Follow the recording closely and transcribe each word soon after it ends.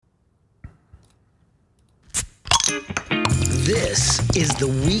This is the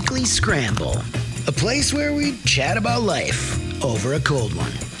Weekly Scramble, a place where we chat about life over a cold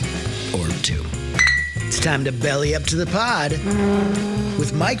one or two. It's time to belly up to the pod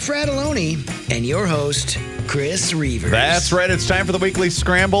with Mike Fratelloni and your host, Chris Reavers. That's right. It's time for the Weekly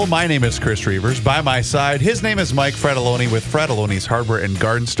Scramble. My name is Chris Reavers. By my side, his name is Mike Fratelloni with Fratelloni's Hardware and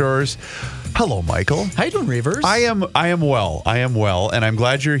Garden Stores. Hello, Michael. How you doing, Reavers? I am well, and I'm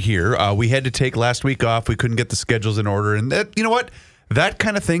glad you're here. We had to take last week off. We couldn't get the schedules in order, and that, you know what? That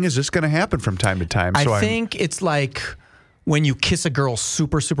kind of thing is just going to happen from time to time. I think it's like when you kiss a girl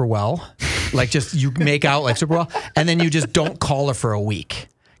super, super well, like just you make out like super well, and then you just don't call her for a week.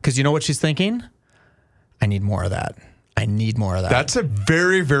 Because you know what she's thinking? I need more of that. That's a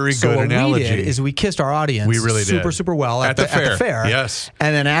very, very good analogy. So what we did is we kissed our audience super well at the fair. Yes.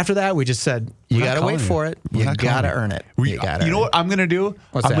 And then after that, we just said, you got to wait for it. You got to earn it. You know what I'm going to do?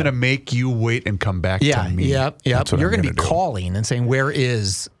 I'm going to make you wait and come back to me. Yep. You're going to be calling and saying, where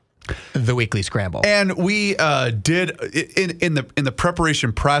is the Weekly Scramble? And we did in the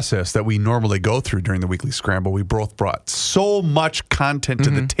preparation process that we normally go through during the Weekly Scramble. We both brought so much content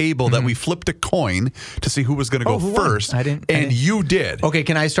to the table that we flipped a coin to see who was going to go first. You did. Okay,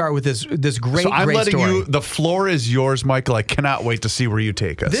 can I start with this great? So I'm letting story. you. The floor is yours, Michael. I cannot wait to see where you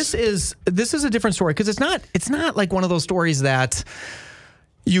take us. This is a different story because it's not like one of those stories that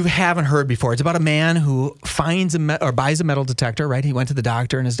you haven't heard before. It's about a man who finds buys a metal detector, right? He went to the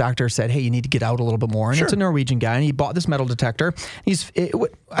doctor and his doctor said, hey, you need to get out a little bit more. And It's a Norwegian guy and he bought this metal detector.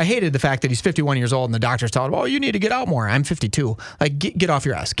 I hated the fact that he's 51 years old and the doctor's telling him, oh, you need to get out more. I'm 52. Like, get off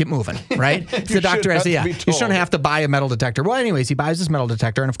your ass. Get moving, right? The doctor says, yeah, you shouldn't have to buy a metal detector. Well, anyways, he buys this metal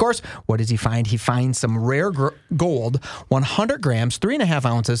detector. And of course, what does he find? He finds some rare gold, 100 grams, 3.5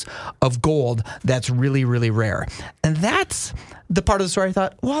 ounces of gold that's really, really rare. And that's the part of the story I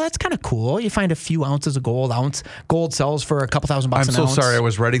thought, well, that's kind of cool. You find a few ounces of gold. Gold sells for a couple $1,000 an ounce. I'm so sorry. I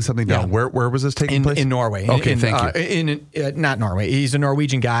was writing something down. Yeah. Where was this taking place? In Norway. Okay, thank you. Not Norway. He's a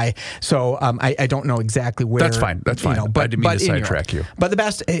Norwegian guy, so I don't know exactly where. That's fine. But I didn't mean to sidetrack you. But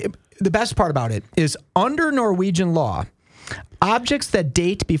the best part about it is under Norwegian law, objects that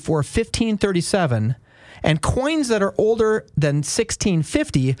date before 1537 and coins that are older than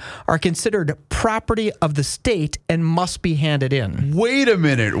 1650 are considered property of the state and must be handed in. Wait a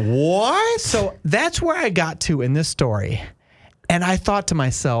minute. What? So that's where I got to in this story. And I thought to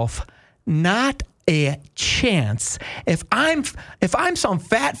myself, not a chance. If I'm some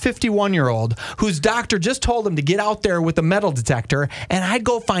fat 51-year-old whose doctor just told him to get out there with a metal detector, and I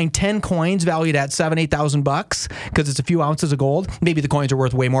go find 10 coins valued at $7,000-8,000 because it's a few ounces of gold. Maybe the coins are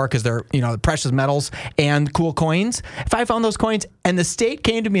worth way more because they're precious metals and cool coins. If I found those coins and the state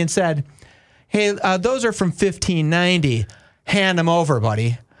came to me and said, "Hey, those are from 1590. Hand them over,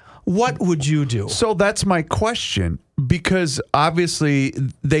 buddy." What would you do? So that's my question, because obviously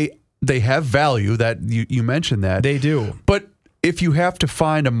they have value. That you mentioned that. They do. But if you have to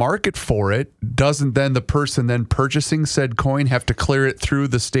find a market for it, doesn't then the person then purchasing said coin have to clear it through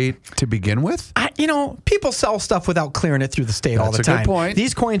the state to begin with? People sell stuff without clearing it through the state all the time. That's a good point.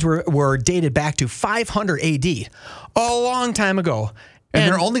 These coins were dated back to 500 AD, a long time ago.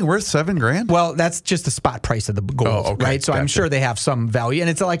 And they're only worth $7,000? Well, that's just the spot price of the gold, right? So gotcha. I'm sure they have some value. And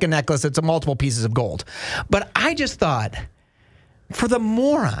it's like a necklace. It's multiple pieces of gold. But I just thought, for the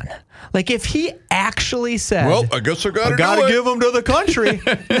moron, like if he actually said, well, I guess I got to give them to the country.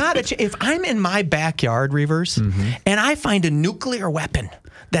 If I'm in my backyard, Reavers, and I find a nuclear weapon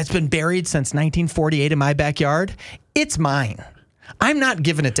that's been buried since 1948 in my backyard, it's mine. I'm not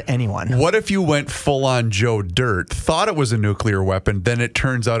giving it to anyone. What if you went full on Joe Dirt, thought it was a nuclear weapon, then it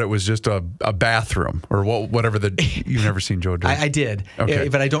turns out it was just a bathroom or whatever you've never seen Joe Dirt? I did,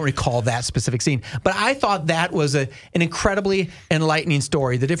 but I don't recall that specific scene. But I thought that was an incredibly enlightening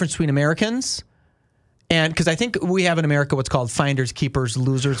story. The difference between Americans and because I think we have in America what's called finders, keepers,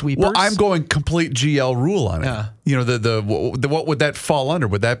 losers, weepers. Well, I'm going complete GL rule on it. Yeah. What would that fall under?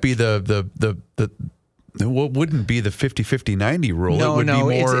 Would that be What wouldn't be the 50-50-90 rule? No, it would be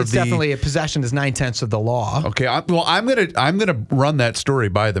more it's definitely a possession is 9/10 of the law. Okay, I'm gonna run that story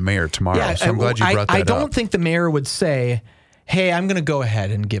by the mayor tomorrow. Yeah, so I'm glad you brought that up. I don't think the mayor would say, "Hey, I'm gonna go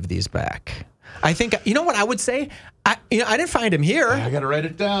ahead and give these back." I think what I would say. I didn't find him here. I got to write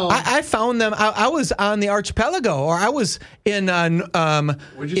it down. I found them. I was on the archipelago, or I was in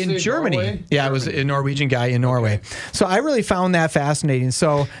Germany. Norway? Yeah, I was a Norwegian guy in Norway. Okay. So I really found that fascinating.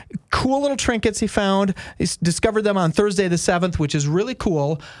 So cool little trinkets he found. He discovered them on Thursday the 7th, which is really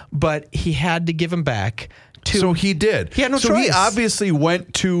cool. But he had to give them back So he did. He had no so choice. He obviously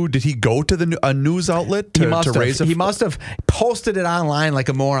went to. Did he go to a news outlet to raise a? He must have posted it online like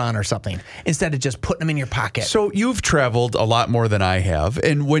a moron or something instead of just putting them in your pocket. So you've traveled a lot more than I have,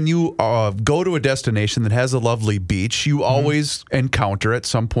 and when you go to a destination that has a lovely beach, you always encounter at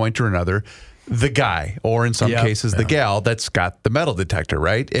some point or another the guy, or in some cases the gal that's got the metal detector,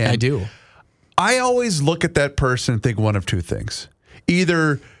 right? And I do. I always look at that person and think one of two things: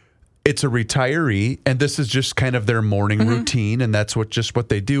 either it's a retiree, and this is just kind of their morning routine, and that's what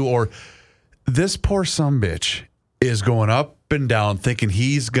they do. Or this poor sumbitch is going up and down thinking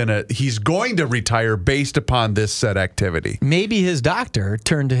he's going to retire based upon this said activity. Maybe his doctor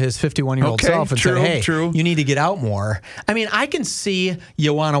turned to his 51-year-old self and said, hey, you need to get out more. I mean, I can see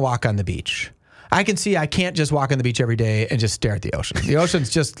you want to walk on the beach. I can see I can't just walk on the beach every day and just stare at the ocean. The ocean's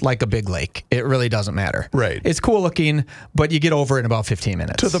just like a big lake. It really doesn't matter. Right. It's cool looking, but you get over it in about 15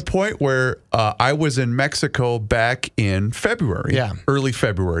 minutes. To the point where I was in Mexico back in February, early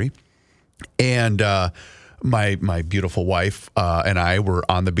February, and my beautiful wife and I were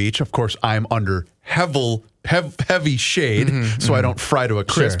on the beach. Of course, I'm under heavy shade, so I don't fry to a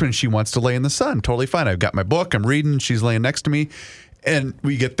crisp, and she wants to lay in the sun. Totally fine. I've got my book. I'm reading. She's laying next to me. And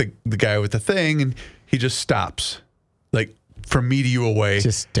we get the guy with the thing, and he just stops, like from me to you away,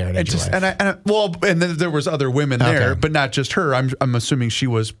 just staring at your wife. And then there was other women there, but not just her. I'm assuming she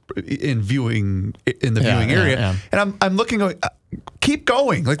was in the viewing area, and I'm looking, going, keep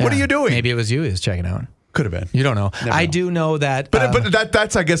going. Like, what are you doing? Maybe it was you he was checking out. Could have been. You don't know. I do know that. But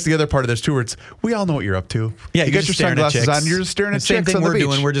that's, I guess, the other part of this, too, where we all know what you're up to. Yeah, you got your sunglasses on. You're just staring at same chicks thing on the we're beach.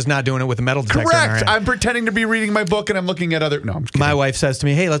 doing. We're just not doing it with a metal detector. Correct. I'm pretending to be reading my book, and I'm looking at other. No, I'm just kidding. My wife says to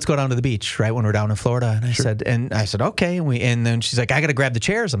me, "Hey, let's go down to the beach." Right when we're down in Florida, and I said, "Okay." And then she's like, "I got to grab the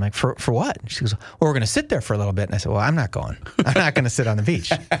chairs." I'm like, "For what?" She goes, "Well, we're going to sit there for a little bit." And I said, "Well, I'm not going. I'm not going to sit on the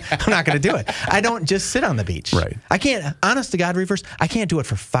beach. I'm not going to do it. I don't just sit on the beach. Right. I can't. Honest to God, Reavers, I can't do it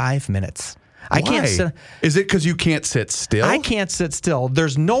for 5 minutes." I can't sit. Is it because you can't sit still? I can't sit still.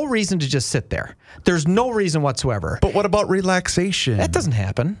 There's no reason to just sit there. There's no reason whatsoever. But what about relaxation? That doesn't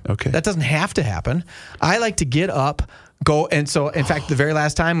happen. Okay. That doesn't have to happen. I like to get up, go. And so, in fact, the very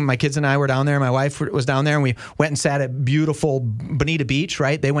last time my kids and I were down there, my wife was down there, and we went and sat at beautiful Bonita Beach,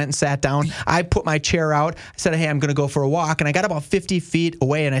 right? They went and sat down. I put my chair out. I said, hey, I'm going to go for a walk. And I got about 50 feet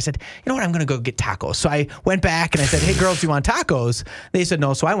away, and I said, you know what? I'm going to go get tacos. So I went back, and I said, hey, girls, do you want tacos? They said,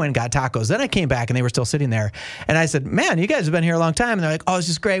 no. So I went and got tacos. Then I came back, and they were still sitting there. And I said, man, you guys have been here a long time. And they're like, oh, this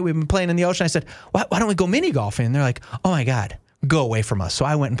is great. We've been playing in the ocean. I said, why don't we go mini golfing? And they're like, oh, my God. Go away from us. So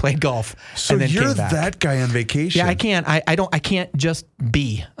I went and played golf. So and then you're came back. that guy on vacation. Yeah, I can't. I can't just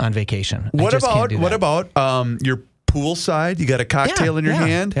be on vacation. What about your poolside? You got a cocktail in your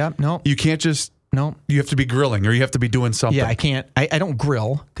hand? Yeah. No. You can't just. No. You have to be grilling, or you have to be doing something. Yeah, I can't. I don't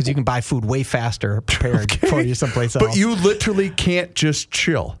grill because you can buy food way faster prepared for you someplace else. But you literally can't just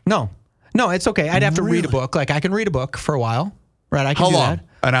chill. No, it's okay. I'd have to read a book. Like I can read a book for a while, right? I can How do long? that.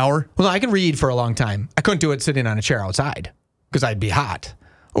 An hour? Well, I can read for a long time. I couldn't do it sitting on a chair outside because I'd be hot.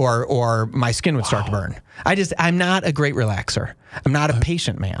 Or my skin would start to burn. I'm not a great relaxer. I'm not a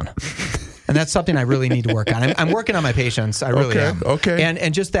patient man. And that's something I really need to work on. I'm working on my patience. I really am. Okay.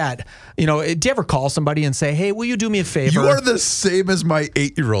 And just that, do you ever call somebody and say, hey, will you do me a favor? You are the same as my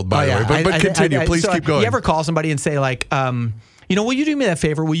 8-year-old, by the way. But continue. Please keep going. You ever call somebody and say, like, will you do me that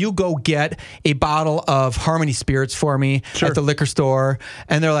favor? Will you go get a bottle of Harmony Spirits for me at the liquor store?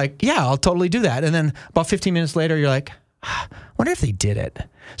 And they're like, yeah, I'll totally do that. And then about 15 minutes later, you're like, wonder if they did it.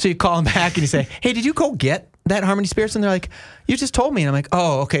 So you call them back and you say, hey, did you go get that Harmony Spirits? And they're like, you just told me. And I'm like,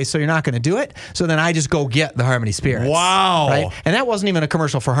 oh, okay, so you're not going to do it? So then I just go get the Harmony Spirits. Wow. Right? And that wasn't even a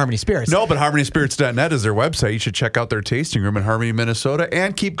commercial for Harmony Spirits. No, but harmonyspirits.net is their website. You should check out their tasting room in Harmony, Minnesota,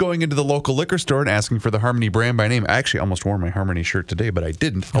 and keep going into the local liquor store and asking for the Harmony brand by name. I actually almost wore my Harmony shirt today, but I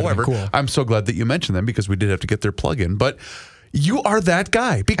didn't. However, cool. I'm so glad that you mentioned them because we did have to get their plug in. But you are that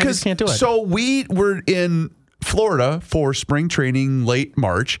guy. Because, I just can't do it. So we were in Florida for spring training late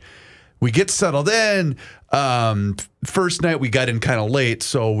March. We get settled in. First night we got in kind of late,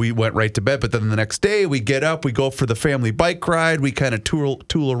 so we went right to bed. But then the next day we get up, we go for the family bike ride. We kind of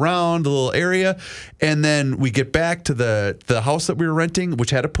tool around the little area, and then we get back to the house that we were renting, which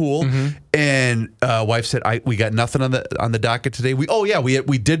had a pool. And wife said, "We got nothing on the docket today."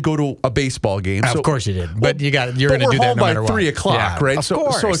 We did go to a baseball game. Of course you did, but you're going to do that no matter what. By 3 o'clock, right? Of so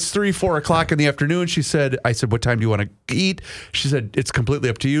course. So it's 3-4 o'clock in the afternoon. I said, "What time do you want to eat?" She said, "It's completely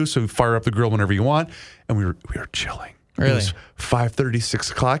up to you. So fire up the grill whenever you want." And we were chilling. Really? It was 5:30,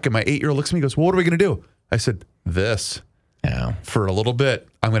 6 o'clock, and my 8-year-old looks at me and goes, well, what are we going to do? I said, this. Yeah. for a little bit.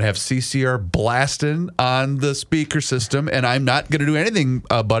 I'm going to have CCR blasting on the speaker system, and I'm not going to do anything,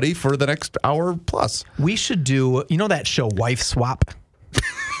 buddy, for the next hour plus. We should do, that show Wife Swap?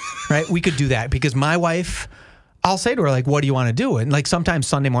 Right? We could do that because my wife, I'll say to her, like, what do you want to do? And like sometimes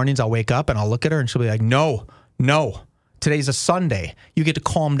Sunday mornings I'll wake up and I'll look at her and she'll be like, no. Today's a Sunday. You get to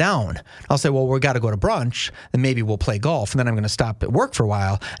calm down. I'll say, well, we got to go to brunch, and maybe we'll play golf, and then I'm going to stop at work for a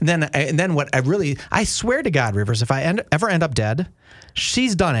while. And then what I swear to God, Rivers, if I ever end up dead,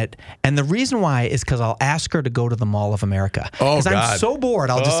 she's done it. And the reason why is because I'll ask her to go to the Mall of America. Because I'm so bored,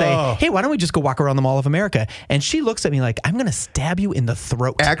 I'll just say, hey, why don't we just go walk around the Mall of America? And she looks at me like, I'm going to stab you in the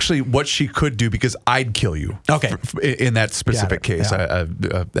throat. Actually, what she could do, because I'd kill you. Okay. In that specific case. Yeah.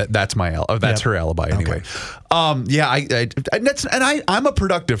 That's her alibi anyway. Okay. I'm a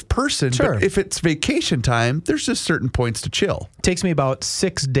productive person, Sure. but if it's vacation time, there's just certain points to chill. It takes me about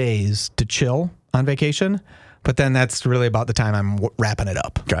 6 days to chill on vacation. But then that's really about the time I'm wrapping it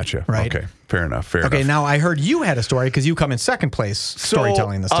up. Gotcha. Right? Okay. Fair enough. Fair enough. Okay, now I heard you had a story because you come in second place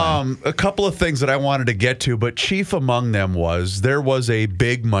storytelling this time. A couple of things that I wanted to get to, but chief among them was there was a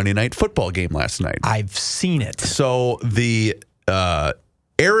big Monday night football game last night. I've seen it. So the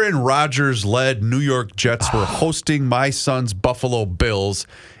Aaron Rodgers-led New York Jets were hosting my son's Buffalo Bills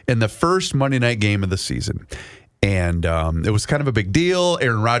in the first Monday night game of the season. And it was kind of a big deal.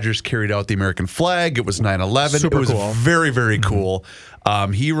 Aaron Rodgers carried out the American flag. It was 9/11. Super it was cool. very, very cool.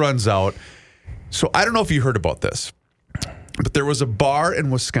 He runs out. So I don't know if you heard about this, but there was a bar in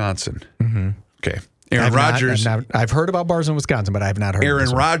Wisconsin. Okay. Aaron Rodgers. I've heard about bars in Wisconsin, but I've not heard Aaron of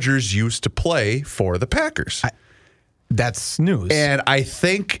this one. Rodgers used to play for the Packers. That's news. And I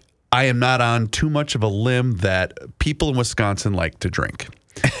think I am not on too much of a limb that people in Wisconsin like to drink.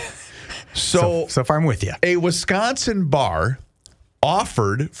 So far I'm with you. A Wisconsin bar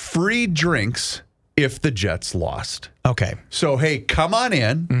offered free drinks if the Jets lost. Okay. So, hey, come on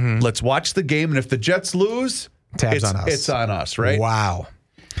in. Let's watch the game. And if the Jets lose, Tabs on us. It's on us, right? Wow.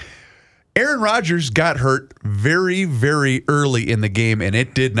 Aaron Rodgers got hurt very, very early in the game, and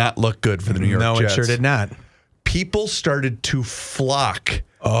it did not look good for the New York Jets. No, it sure did not. People started to flock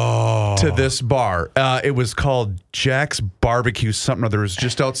to this bar. It was called Jack's Barbecue something or other. It was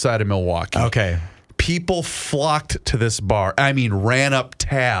just outside of Milwaukee. Okay. People flocked to this bar. I mean, ran up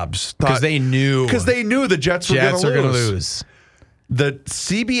tabs. Because they knew the Jets were going to lose. The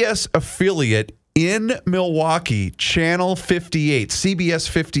CBS affiliate in Milwaukee, Channel 58, CBS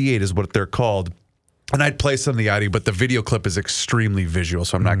 58 is what they're called. And I'd play some of the audio, but the video clip is extremely visual,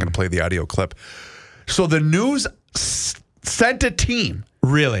 so I'm not going to play the audio clip. So the news sent a team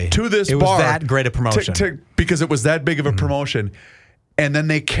really to this bar. It was that great a promotion. Because it was that big of a promotion. And then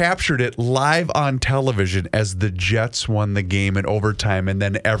they captured it live on television as the Jets won the game in overtime. And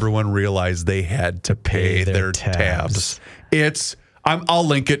then everyone realized they had to pay their tabs. I'll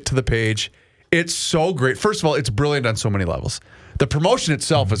link it to the page. It's so great. First of all, it's brilliant on so many levels. The promotion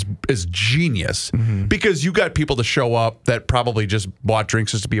itself is genius because you got people to show up that probably just bought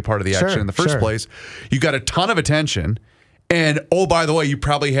drinks just to be a part of the action in the first place. You got a ton of attention. And, oh, by the way, you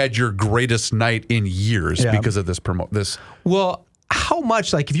probably had your greatest night in years because of this. Well, how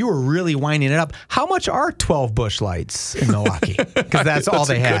much, like if you were really winding it up, how much are 12 Busch Lights in Milwaukee? Because that's all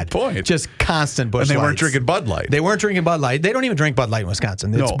they had. Good point. Just constant Busch Lights. And they weren't drinking Bud Light. They weren't drinking Bud Light. They don't even drink Bud Light in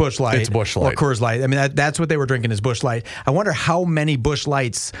Wisconsin. It's Busch Light. It's Busch Light. Or Coors Light. I mean, that's what they were drinking is Busch Light. I wonder how many Busch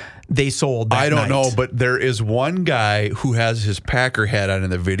Lights they sold that I don't night. know, but there is one guy who has his Packer hat on in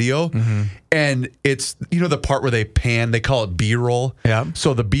the video, and it's, the part where they pan, they call it B-roll. Yeah.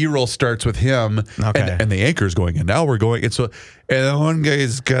 So the B-roll starts with him, and the anchor's going, and now we're going. And then one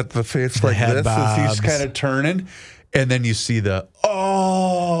guy's got the face like this as he's kind of turning, and then you see the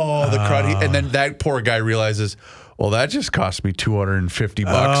crowd, and then that poor guy realizes, well, that just cost me $250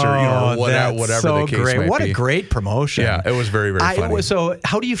 or whatever so the case great. may What be. a great promotion. Yeah, it was very, very funny. So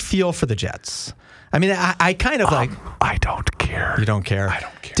how do you feel for the Jets? I mean, I kind of I don't care. You don't care? I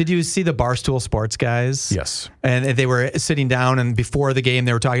don't care. Did you see the Barstool Sports guys? Yes. And they were sitting down, and before the game,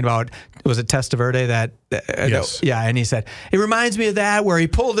 they were talking about, was it Testaverde that? Yes. Yeah, and he said, it reminds me of that where he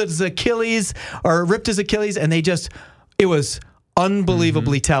pulled his Achilles or ripped his Achilles, and it was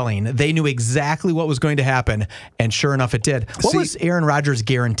unbelievably telling. They knew exactly what was going to happen, and sure enough, it did. What was Aaron Rodgers'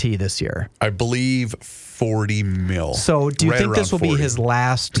 guarantee this year? I believe $40 million. So do you think this will be his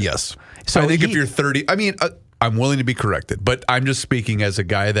last? Yes. So I think if you're 30, I mean, I'm willing to be corrected, but I'm just speaking as a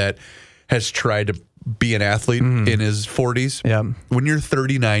guy that has tried to be an athlete in his 40s. Yeah. When you're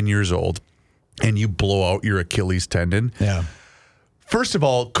 39 years old and you blow out your Achilles tendon, first of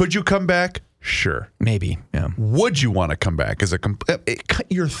all, could you come back? Sure. Maybe. Yeah. Would you want to come back as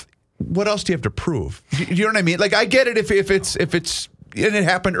what else do you have to prove? You know what I mean? Like, I get it if it's and it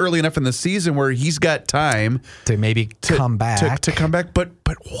happened early enough in the season where he's got time to maybe come back. To come back, but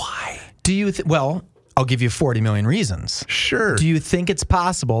why? Do you well, I'll give you 40 million reasons. Sure. Do you think it's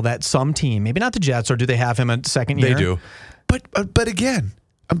possible that some team, maybe not the Jets, or do they have him a second year? They do. But again,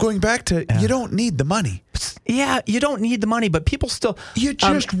 I'm going back to you don't need the money. Yeah, you don't need the money, but people still. You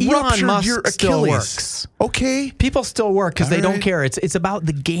just Elon ruptured Musk your still Achilles. works. Okay. People still work because they All don't right. care. It's about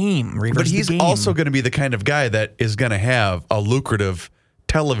the game. But he's the game. also going to be the kind of guy that is going to have a lucrative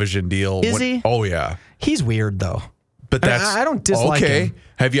television deal. Is he? Oh, yeah. He's weird though. But that's I don't dislike him.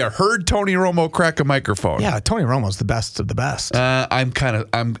 Have you heard Tony Romo crack a microphone? Yeah, Tony Romo's the best of the best. I'm going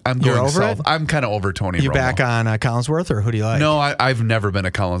You're over south. it? I'm kind of over Tony You Romo. back on Collinsworth, or who do you like? No, I've never been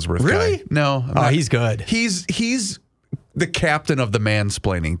a Collinsworth Really? guy. No. I'm Oh, not. he's good. He's the captain of the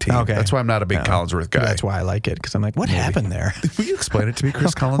mansplaining team. Okay. That's why I'm not a big Collinsworth guy. That's why I like it, because I'm like, what happened there? Will you explain it to me,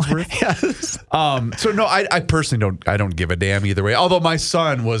 Chris Collinsworth? Yes. So no, I personally don't give a damn either way. Although my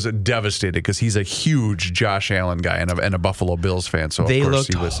son was devastated because he's a huge Josh Allen guy and a Buffalo Bills fan. So They of course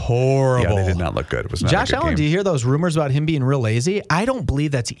looked he was horrible. Yeah, they did not look good. It was not Josh a good Allen, game. do you hear those rumors about him being real lazy? I don't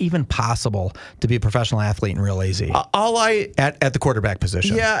believe that's even possible to be a professional athlete and real lazy at the quarterback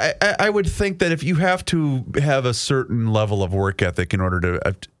position. Yeah, I would think that if you have to have a certain level of work ethic in order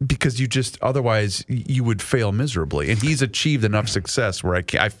to, because you just otherwise you would fail miserably. And he's achieved enough success where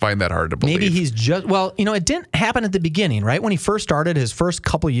I find that hard to believe. Maybe he's just, well, it didn't happen at the beginning, right? When he first started his first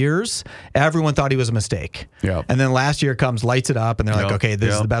couple years, everyone thought he was a mistake. Yeah. And then last year comes, lights it up, and they're like, Yeah. okay, this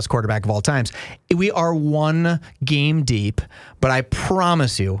is Yeah. the best quarterback of all times. We are one game deep, but I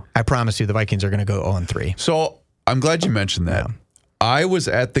promise you, the Vikings are going to go 0-3. So I'm glad you mentioned that. Yeah. I was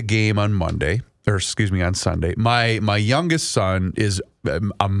at the game on on Sunday. My youngest son is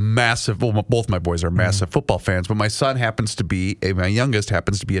a massive, well, both my boys are massive football fans, but my youngest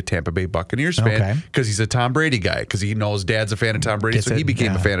happens to be a Tampa Bay Buccaneers fan because he's a Tom Brady guy, because he knows dad's a fan of Tom Brady, so he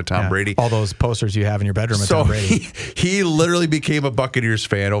became a fan of Tom Brady. All those posters you have in your bedroom of So Tom Brady. he literally became a Buccaneers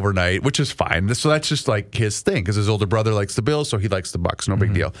fan overnight, which is fine. So that's just like his thing, because his older brother likes the Bills, so he likes the Bucs. No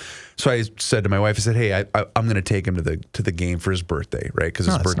big deal. So I said to my wife, I said, hey, I'm going to take him to the game for his birthday, right? Because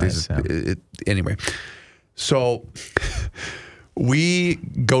his birthday's nice, anyway. So we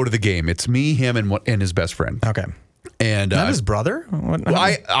go to the game. It's me, him, and his best friend. Okay. And Not his brother?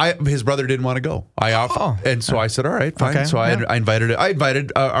 his brother didn't want to go. And so I said, all right, fine. Okay, So yeah. I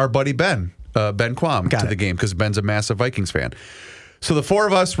invited our buddy Ben Quam to the game, because Ben's a massive Vikings fan. So the four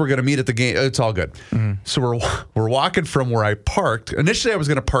of us were going to meet at the game. It's all good. So we're walking from where I parked. Initially, I was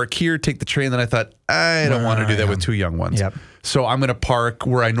going to park here, take the train. Then I thought, I don't want to do that with two young ones. Yep. So I'm going to park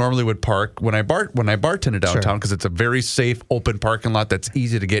where I normally would park when I bartended downtown, because it's a very safe, open parking lot that's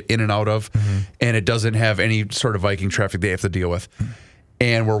easy to get in and out of, and it doesn't have any sort of Viking traffic they have to deal with.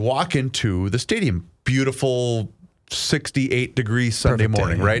 And we're walking to the stadium. Beautiful 68-degree Sunday Perfect day,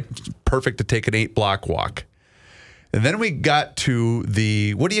 morning, yeah. right? Perfect to take an 8-block walk. And then we got to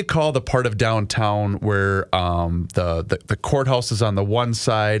what do you call the part of downtown where the courthouse is on the one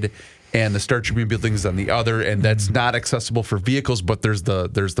side and the Star Tribune building is on the other, and that's not accessible for vehicles, but there's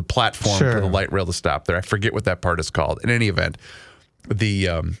the platform for the light rail to stop there. I forget what that part is called. In any event,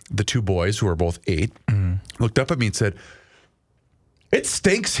 the two boys, who are both 8, looked up at me and said, "It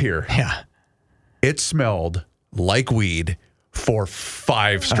stinks here." Yeah. It smelled like weed for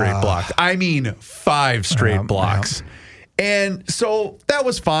 5 straight blocks. I mean, 5 straight blocks. And so that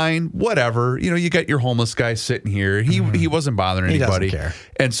was fine. Whatever. You got your homeless guy sitting here. He wasn't bothering anybody. He doesn't care.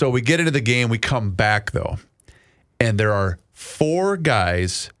 And so we get into the game. We come back, though, and there are 4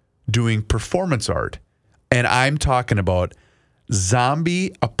 guys doing performance art. And I'm talking about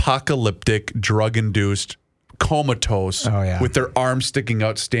zombie, apocalyptic, drug-induced, comatose, with their arms sticking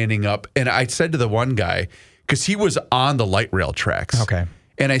out, standing up. And I said to the one guy, because he was on the light rail tracks. Okay.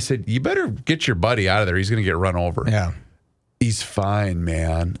 And I said, you better get your buddy out of there. He's going to get run over. Yeah. He's fine,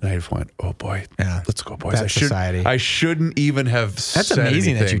 man. And I just went, oh, boy. Yeah. Let's go, boys. That's society. I shouldn't even have That's said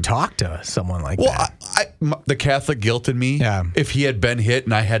amazing anything. that you talk to someone like that. The Catholic guilt in me, if he had been hit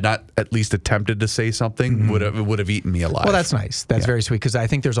and I had not at least attempted to say something, would have eaten me alive. Well, that's nice. That's very sweet, because I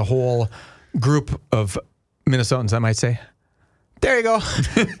think there's a whole group of Minnesotans, I might say. There you go.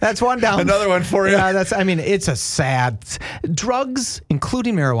 That's one down. Another one for you. Yeah, it's a sad. Drugs,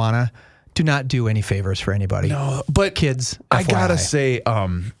 including marijuana, do not do any favors for anybody. No, but kids, I FYI. gotta say,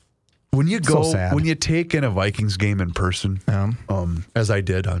 when you go, So sad. when you take in a Vikings game in person, as I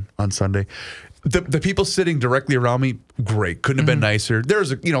did on Sunday, The people sitting directly around me, great. Couldn't have been nicer.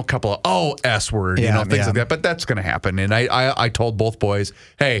 There's a couple of S word, things like that. But that's going to happen. And I told both boys,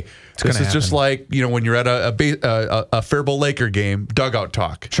 hey, this is just like when you're at a Faribault Laker game, dugout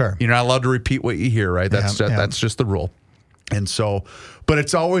talk. Sure, you're not allowed to repeat what you hear, right? That's just the rule. And so, but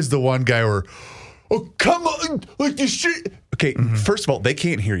it's always the one guy where, oh come on, like you should. Okay, first of all, they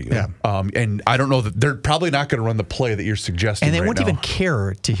can't hear you. Yeah. And I don't know that they're probably not going to run the play that you're suggesting. And they right won't now. even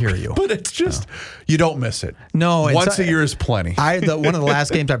care to hear you. But it's just, you don't miss it. No. Once a year is plenty. One of the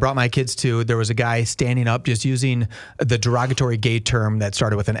last games I brought my kids to, there was a guy standing up just using the derogatory gay term that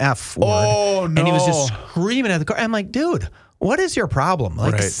started with an F word. Oh, no. And he was just screaming at the car. I'm like, dude, what is your problem?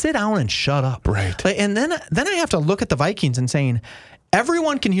 Like, sit down and shut up. Right. And then I have to look at the Vikings and saying,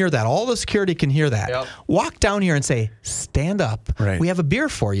 everyone can hear that. All the security can hear that. Yep. Walk down here and say, stand up. Right. We have a beer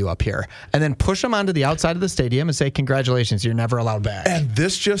for you up here. And then push them onto the outside of the stadium and say, congratulations, you're never allowed back. And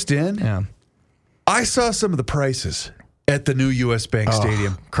this just in, I saw some of the prices at the new U.S. Bank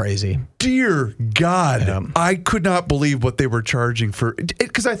Stadium. Crazy. Dear God. I could not believe what they were charging for.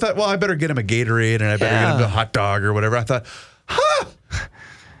 Because I thought, well, I better get him a Gatorade and I better get him a hot dog or whatever. I thought,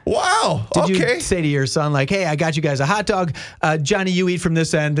 wow. Did you say to your son, like, hey, I got you guys a hot dog. Johnny, you eat from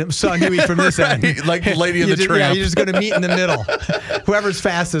this end. Son, you eat from this end. Like Lady in the Tramp. Yeah, you're just going to meet in the middle. Whoever's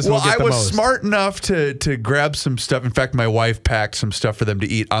fastest will get the most. I was smart enough to grab some stuff. In fact, my wife packed some stuff for them to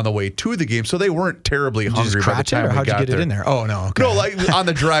eat on the way to the game, so they weren't terribly hungry by the time we got there. How'd you get it in there? Oh, no. Okay. No, like on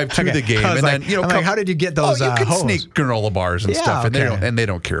the drive to the game. And then, how did you get those you can sneak granola bars and stuff, and they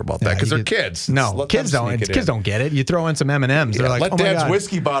don't care about that because they're kids. No, kids don't. Kids don't get it. You throw in some M&Ms. They're like, let Dad's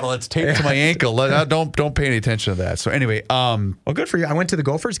whiskey bottle. It's taped to my ankle. Don't pay any attention to that. So anyway, well, good for you. I went to the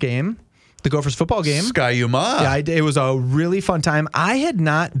Gophers game, the Gophers football game. Sky-U-Ma. Yeah, it was a really fun time. I had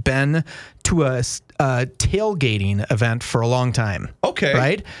not been to a tailgating event for a long time. Okay.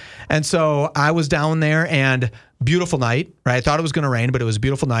 Right? And so I was down there and beautiful night, right? I thought it was going to rain, but it was a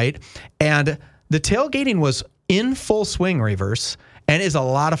beautiful night. And the tailgating was in full swing, Reverse. And is a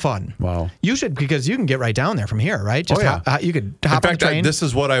lot of fun. Wow. You should, because you can get right down there from here, right? Just you could hop on the train. This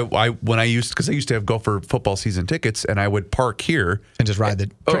is what when I used to have Gopher football season tickets, and I would park here and just ride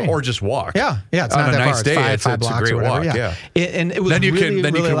the train. Or just walk. Yeah, it's on not a that nice far. day. It's five blocks a great or whatever. walk. Yeah. And it was then you really,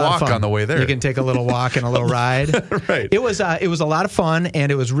 can really walk on the way there. You can take a little walk and a little ride. Right. It was a lot of fun,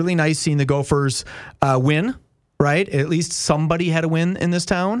 and it was really nice seeing the Gophers win. Right. At least somebody had a win in this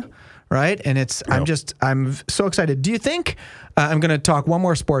town. Right. And I'm so excited. Do you think, I'm going to talk one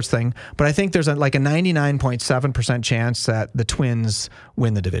more sports thing, but I think there's a 99.7% chance that the Twins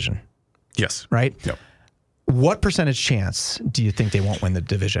win the division. Yes. Right? Yep. What percentage chance do you think they won't win the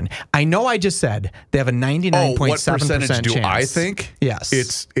division? I know I just said they have a 99.7% what percentage chance. do I think? Yes.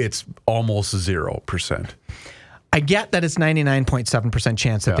 It's almost 0%. I get that it's 99.7%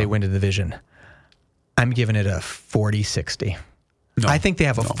 chance that they win the division. I'm giving it a 40-60. No, I think they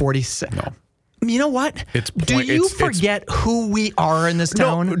have a 46. No. You know what? Do you forget who we are in this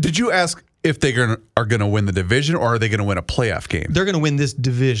town? No, did you ask if they are going to win the division or are they going to win a playoff game? They're going to win this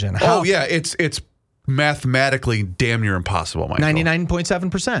division. Oh, yeah. It's mathematically damn near impossible, Michael.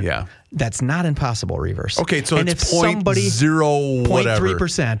 99.7%. Yeah. That's not impossible, Reverse. Okay, so and it's if somebody 0.3%,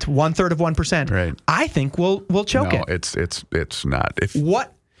 1/3 of 1%, right. I think we'll choke it. It's not.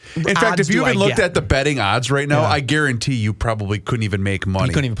 What? In fact, if you even looked at the betting odds right now, I guarantee you probably couldn't even make money.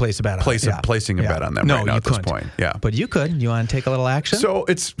 You couldn't even place a bet on it. Placing a bet on them right now at this point. Yeah. But you could. You want to take a little action? So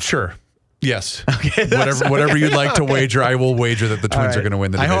it's sure. Yes. Okay. Whatever you'd like to wager, I will wager that the Twins are going to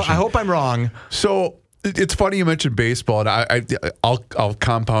win the division. I hope I'm wrong. So it's funny you mentioned baseball, and I'll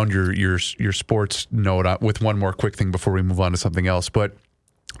compound your sports note with one more quick thing before we move on to something else. But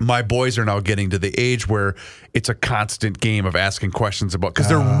my boys are now getting to the age where it's a constant game of asking questions about, because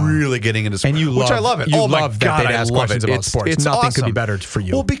they're really getting into sports, which I love it. You love that they ask questions about sports. It's Nothing awesome. could be better for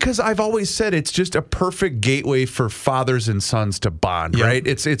you. Well, because I've always said it's just a perfect gateway for fathers and sons to bond, right?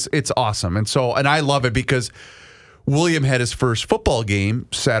 It's awesome. And I love it because William had his first football game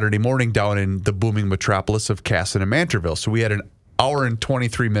Saturday morning down in the booming metropolis of Casson and Mantorville. So we had an hour and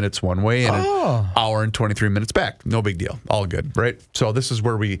 23 minutes one way and an hour and 23 minutes back. No big deal. All good, right? So this is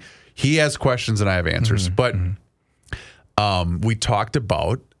where he has questions and I have answers. But we talked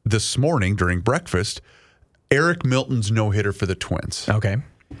about this morning during breakfast, Eric Milton's no-hitter for the Twins. Okay.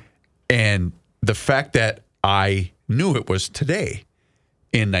 And the fact that I knew it was today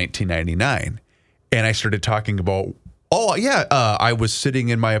in 1999. And I started talking about, I was sitting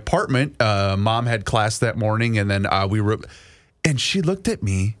in my apartment. Mom had class that morning, and then we were, and she looked at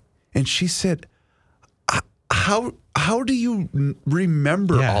me and she said, how do you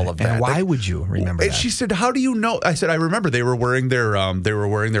remember all of that? And why would you remember that? She said, how do you know? I said, I remember they were wearing their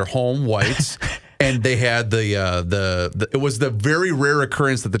home whites. And they had it was the very rare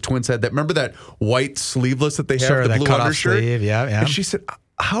occurrence that the Twins had. Remember that white sleeveless that they have, Sure, the that blue cut-off undershirt? sleeve, yeah. And she said,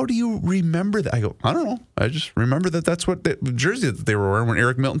 how do you remember that? I go, I don't know. I just remember that's what the jersey that they were wearing when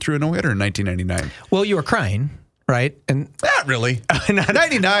Eric Milton threw a no-hitter in 1999. Well, you were crying, right? And not really.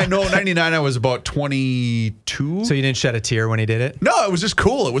 99, I was about 22. So you didn't shed a tear when he did it? No, it was just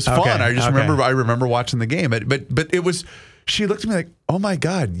cool. It was fun. Okay, I remember watching the game. But it was... She looked at me like, oh, my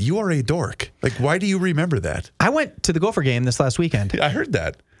God, you are a dork. Like, why do you remember that? I went to the Gopher game this last weekend. I heard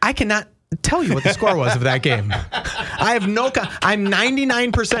that. I cannot tell you what the score was of that game. I have I'm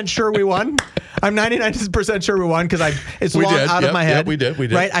 99% sure we won. I'm 99% sure we won because it's long out of my head. We did.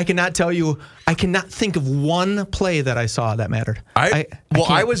 Right? I cannot tell you. I cannot think of one play that I saw that mattered. I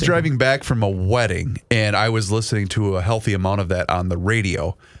was driving back from a wedding, and I was listening to a healthy amount of that on the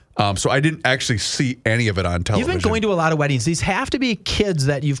radio. So I didn't actually see any of it on television. You've been going to a lot of weddings. These have to be kids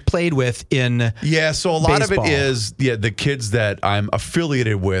that you've played with in so a lot baseball. of it is the kids that I'm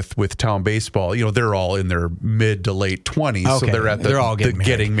affiliated with Town Baseball. You know, they're all in their mid to late 20s, so they're all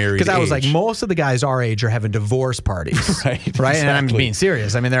getting married. Because I was like, most of the guys our age are having divorce parties, right? Exactly. And I'm being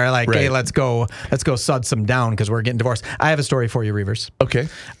serious. I mean, they're like, hey, let's go sud some down because we're getting divorced. I have a story for you, Reavers. Okay.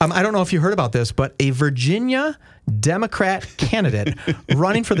 I don't know if you heard about this, but a Virginia Democrat candidate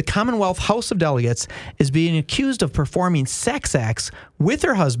running for the Commonwealth House of Delegates is being accused of performing sex acts with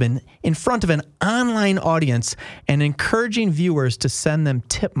her husband in front of an online audience and encouraging viewers to send them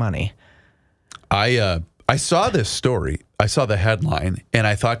tip money. I saw this story. I saw the headline, and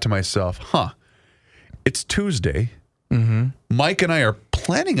I thought to myself, it's Tuesday. Mm-hmm. Mike and I are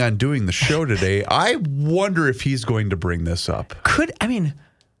planning on doing the show today. I wonder if he's going to bring this up. Could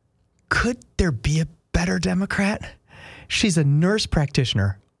there be a better Democrat? She's a nurse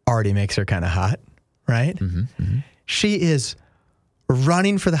practitioner. Already makes her kind of hot, right? Mm-hmm, mm-hmm. She is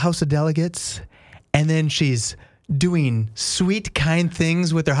running for the House of Delegates, and then she's doing sweet, kind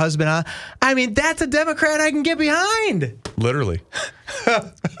things with her husband. I mean, that's a Democrat I can get behind. Literally.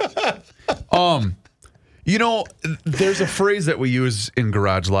 You know, there's a phrase that we use in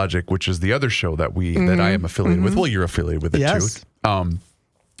Garage Logic, which is the other show that I am affiliated with. Well, you're affiliated with it too.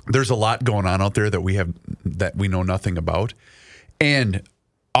 There's a lot going on out there that we know nothing about. And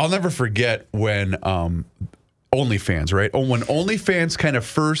I'll never forget when OnlyFans, right? When OnlyFans kind of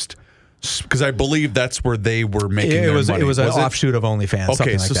first, because I believe that's where they were making their money. It was an offshoot of OnlyFans.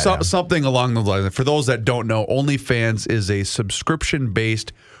 Okay, something like something along those lines. For those that don't know, OnlyFans is a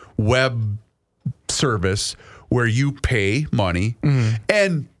subscription-based web service where you pay money,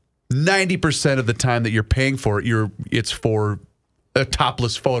 and 90% of the time that you're paying for it, it's for a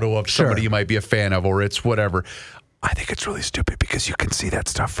topless photo of somebody you might be a fan of, or it's whatever. I think it's really stupid because you can see that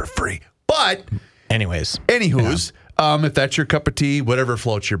stuff for free. But anywho's, if that's your cup of tea, whatever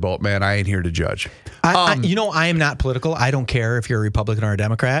floats your boat, man, I ain't here to judge. I am not political. I don't care if you're a Republican or a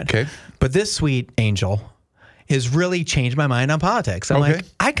Democrat. Okay. But this sweet angel has really changed my mind on politics. I'm like,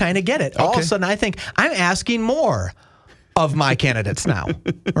 I kind of get it. All of a sudden, I think I'm asking more of my candidates now,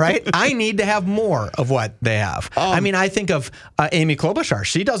 right? I need to have more of what they have. I mean, I think of Amy Klobuchar.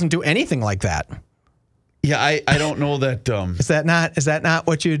 She doesn't do anything like that. Yeah, I don't know that. Is that not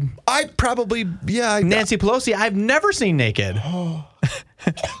what you'd? I probably, Nancy Pelosi, I've never seen naked.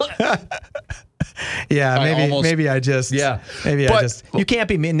 Maybe I just. You can't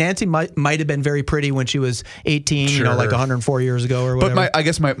be. Nancy might have been very pretty when she was 18, like 104 years ago or whatever. But I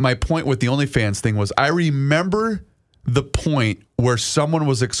guess my point with the OnlyFans thing was I remember the point where someone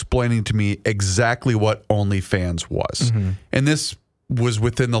was explaining to me exactly what OnlyFans was. Mm-hmm. And this was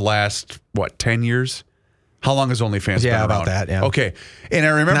within the last, 10 years? How long has OnlyFans been around? About that, yeah. Okay. And I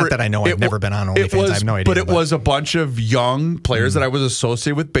remember... Not that I know, I've never been on OnlyFans. I have no idea. But it was a bunch of young players that I was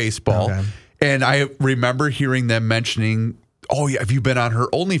associated with baseball. Okay. And I remember hearing them mentioning, have you been on her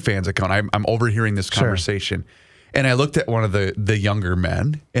OnlyFans account? I'm overhearing this conversation. Sure. And I looked at one of the younger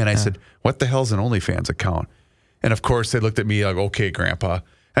men, and I said, what the hell's an OnlyFans account? And of course, they looked at me like, okay, Grandpa. And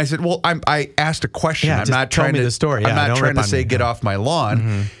I said, well, I asked a question. I'm not trying to the story. I'm not trying to say get off my lawn.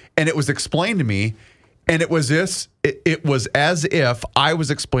 Mm-hmm. And it was explained to me, and it was as if I was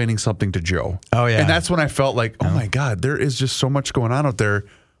explaining something to Joe. Oh, yeah. And that's when I felt like, oh, my God, there is just so much going on out there.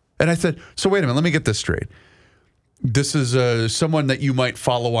 And I said, so wait a minute, let me get this straight. This is someone that you might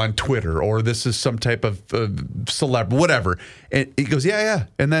follow on Twitter, or this is some type of celeb, whatever. And he goes, yeah.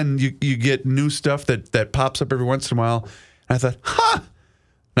 And then you get new stuff that pops up every once in a while. And I thought,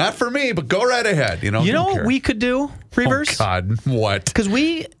 not for me, but go right ahead. You know what we could do, Reavers? Oh, God, what? Because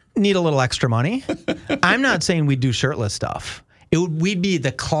we need a little extra money. I'm not saying we'd do shirtless stuff. We'd be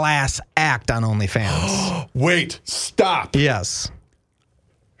the class act on OnlyFans. Wait, stop. Yes.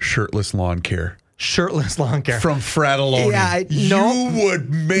 Shirtless lawn care. Shirtless lawn care. From Fratelloni. Yeah, you would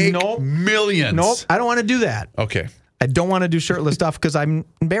make millions. Nope, I don't want to do that. Okay. I don't want to do shirtless stuff because I'm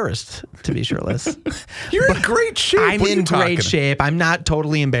embarrassed to be shirtless. You're in great shape. I'm What are you in great talking? shape. I'm not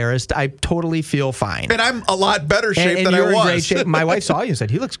totally embarrassed. I totally feel fine. And I'm a lot better shape and than you're I was. in great shape. My wife saw you and said,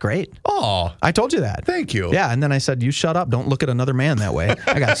 he looks great. Oh, I told you that. thank you. Yeah, and then I said, you shut up. Don't look at another man that way.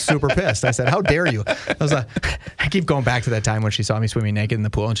 I got super pissed. I said, how dare you? I keep going back to that time when she saw me swimming naked in the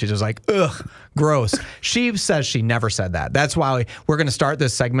pool, and she's just like, ugh, gross. She says she never said that. That's why we're going to start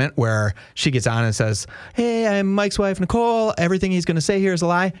this segment where she gets on and says, hey, I'm Mike's wife, Nicole. Everything he's going to say here is a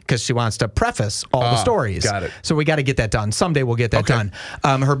lie, because she wants to preface all the stories. Got it. So we got to get that done. Someday we'll get that done.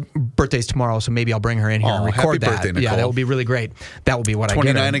 Her birthday's tomorrow, so maybe I'll bring her in here and record happy that. birthday, Nicole. Yeah, that will be really great. That will be what I get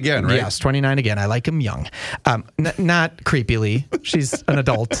her. 29 again, right? Yes, 29 again. I like him young. Not creepily. She's an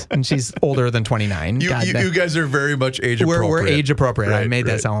adult, and she's older than 29. You guys are very much age appropriate. We're age appropriate. I Right, made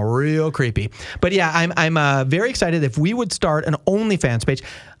that right. sound real creepy. But yeah, I'm very excited if we would start an OnlyFans page.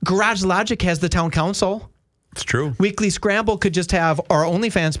 Garage Logic has the town council. It's true. Weekly Scramble could just have our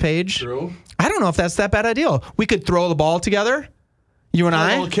OnlyFans page. True. I don't know if that's that bad a deal. We could throw the ball together, you and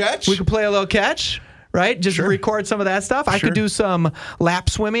I. A little catch? We could play a little catch, right? Just record some of that stuff. I could do some lap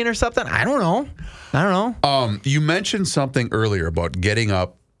swimming or something. I don't know. You mentioned something earlier about getting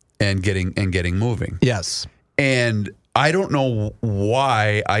up and getting moving. Yes. And I don't know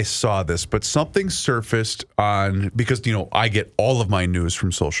why I saw this, but something surfaced on, because, I get all of my news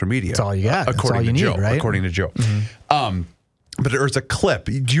from social media. That's all you got. That's According all you to need, Joe. right? According to Joe. But there was a clip.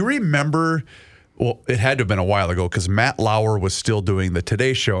 Do you remember? Well, it had to have been a while ago, because Matt Lauer was still doing the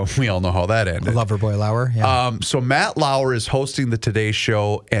Today Show. We all know how that ended. Loverboy Lauer. Yeah. So Matt Lauer is hosting the Today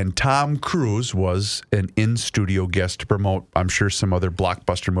Show, and Tom Cruise was an in-studio guest to promote, I'm sure, some other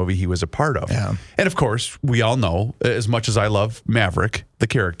blockbuster movie he was a part of. Yeah. And of course, we all know, as much as I love Maverick, the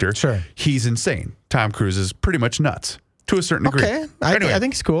character, he's insane. Tom Cruise is pretty much nuts to a certain degree. Okay. Anyway, I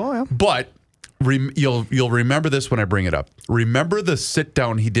think it's cool. Yeah. but you'll remember this when I bring it up. Remember the sit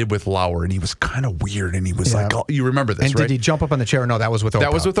down he did with Lauer, and he was kind of weird, and he was like, oh, you remember this, And right? did he jump up on the chair? No, that was with Oprah.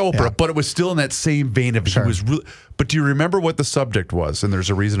 That was with Oprah, Yeah. but it was still in that same vein of he was really. But do you remember what the subject was? And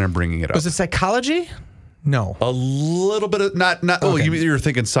there's a reason I'm bringing it up. Was it psychology? No. A little bit of not. Oh, Okay. you were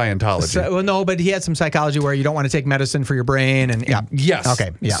thinking Scientology. Well, no, but he had some psychology where you don't want to take medicine for your brain, and yeah. Yes.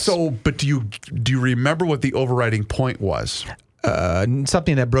 Okay. Yeah. So, but do you remember what the overriding point was?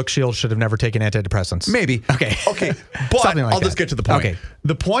 Something that Brooke Shields should have never taken antidepressants. Maybe. Okay. Okay. But Something like I'll just that. get to the point. Okay.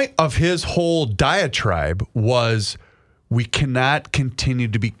 The point of his whole diatribe was we cannot continue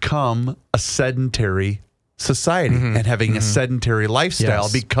to become a sedentary society and having a sedentary lifestyle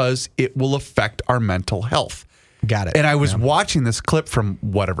Yes. because it will affect our mental health. Got it. And I was watching this clip from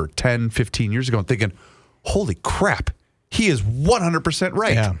 10, 15 years ago and thinking, holy crap, he is 100%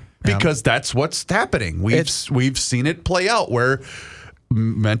 right. Yeah. Because that's what's happening. We've seen it play out where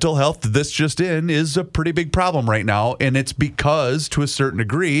mental health, this just in, is a pretty big problem right now. And it's because, to a certain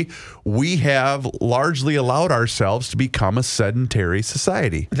degree, we have largely allowed ourselves to become a sedentary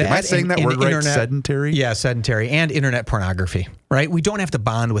society. Am I saying that word right? Sedentary? Yeah, sedentary. And internet pornography, right? We don't have to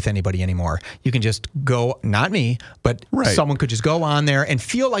bond with anybody anymore. You can just go, not me, but someone could just go on there and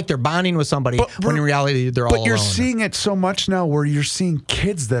feel like they're bonding with somebody when in reality they're all alone. But you're seeing it so much now where you're seeing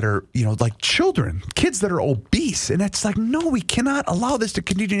kids that are, like children, kids that are obese. And it's like, no, we cannot allow this to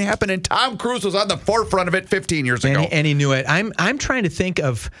continue to happen. And Tom Cruise was on the forefront of it 15 years ago. And he knew it. I'm trying to think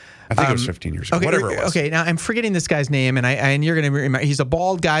of... I think it was 15 years ago, whatever it was. Okay, now I'm forgetting this guy's name, and you're going to remember. He's a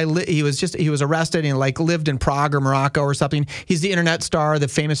bald guy. He was arrested and lived in Prague or Morocco or something. He's the internet star, the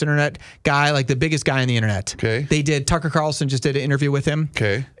famous internet guy, like the biggest guy on the internet. Okay. They did. Tucker Carlson just did an interview with him.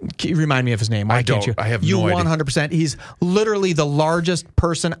 Okay. Can you remind me of his name? Why can't you? I have you no idea. 100%. He's literally the largest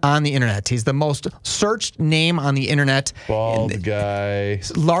person on the internet. He's the most searched name on the internet. Bald guy.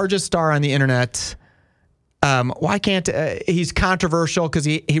 Largest star on the internet. Why can't he's controversial because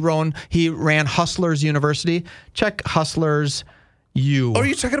he ran Hustlers University. Check Hustlers U. Oh, are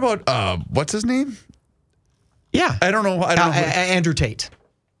you talking about what's his name? Yeah, I don't know. Andrew Tate.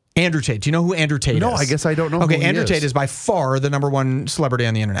 Andrew Tate. Do you know who Andrew Tate is? No, I guess I don't know. Okay, who he Andrew is. Tate is by far the number one celebrity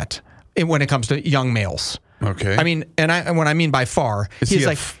on the internet when it comes to young males. Okay. I mean, and when I mean by far, he's he's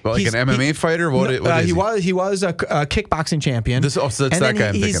like an MMA fighter? What is he was a kickboxing champion. So that's and that then guy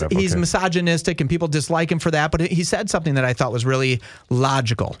I'm he's, thinking of. He's Okay. misogynistic, and people dislike him for that. But he said something that I thought was really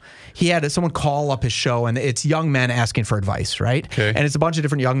logical. He had someone call up his show, and it's young men asking for advice, right? Okay. And it's a bunch of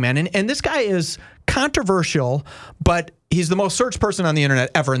different young men, and this guy is controversial, but he's the most searched person on the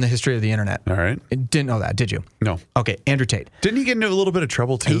internet ever in the history of the internet. All right. Didn't know that, did you? No. Okay, Andrew Tate. Didn't he get into a little bit of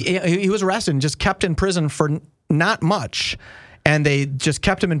trouble too? He was arrested and just kept in prison for not much. And they just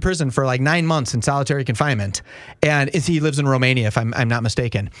kept him in prison for like 9 months in solitary confinement. And he lives in Romania, if I'm not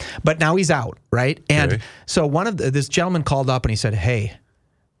mistaken. But now he's out, right? And Okay. so this gentleman called up and he said, "Hey,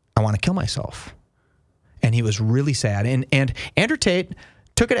 I want to kill myself." And he was really sad. And Andrew Tate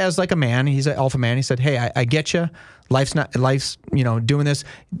took it as like a man. He's an alpha man. He said, "Hey, I get you. Life's doing this."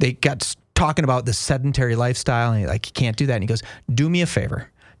 They got talking about the sedentary lifestyle, and you can't do that. And he goes, "Do me a favor.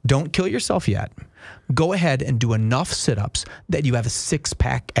 Don't kill yourself yet. Go ahead and do enough sit-ups that you have a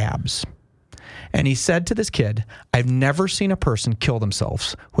 6-pack abs." And he said to this kid, "I've never seen a person kill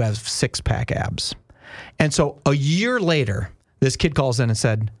themselves who has 6-pack abs." And so a year later, this kid calls in and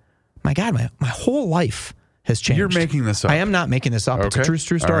said, "My God, my whole life has changed." You're making this up. I am not making this up. Okay. It's a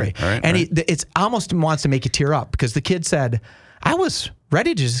true story. All right. It's almost wants to make you tear up because the kid said, "I was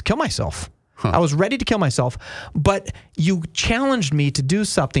ready to just kill myself. I was ready to kill myself, but you challenged me to do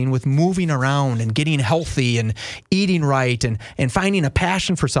something with moving around and getting healthy and eating right and finding a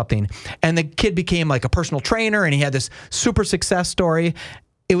passion for something." And the kid became like a personal trainer, and he had this super success story.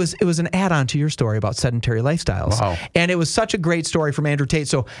 It was an add-on to your story about sedentary lifestyles. Wow. And it was such a great story from Andrew Tate.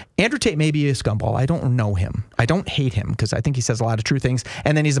 So Andrew Tate may be a scumball. I don't know him. I don't hate him because I think he says a lot of true things.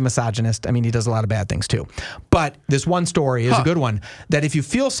 And then he's a misogynist. I mean, he does a lot of bad things too. But this one story is a good one, that if you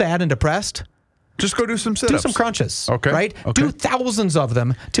feel sad and depressed, just go do some sit-ups. do some crunches, Okay. right? Okay. Do thousands of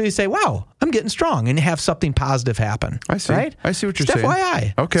them till you say, "Wow, I'm getting strong," and have something positive happen. I see. Right? I see what you're Just saying.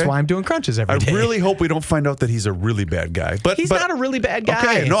 FYI. Okay. That's why I'm doing crunches every I day. really hope we don't find out that he's a really bad guy. But He's not a really bad guy.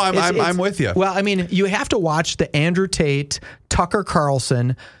 Okay, no, I'm with you. Well, I mean, you have to watch the Andrew Tate, Tucker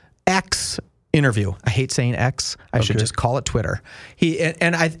Carlson, X interview. I hate saying X. I should just call it Twitter. It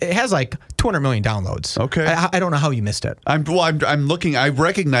has like 200 million downloads. Okay. I don't know how you missed it. I'm looking. I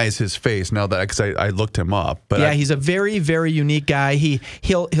recognize his face now because I looked him up. But Yeah, he's a very, very unique guy.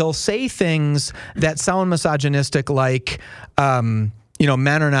 He'll say things that sound misogynistic, like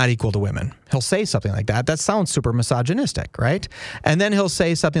men are not equal to women. He'll say something like that. That sounds super misogynistic, right? And then he'll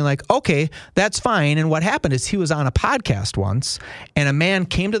say something like, "Okay, that's fine." And what happened is he was on a podcast once, and a man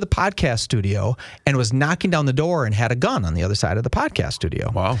came to the podcast studio and was knocking down the door and had a gun on the other side of the podcast studio.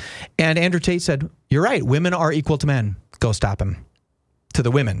 Wow. And Andrew Tate said, "You're right. Women are equal to men. Go stop him." To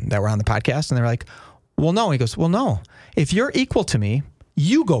the women that were on the podcast. And they're like, "Well, no." He goes, "Well, no. If you're equal to me,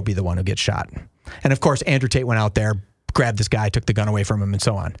 you go be the one who gets shot." And of course, Andrew Tate went out there, grabbed this guy, took the gun away from him, and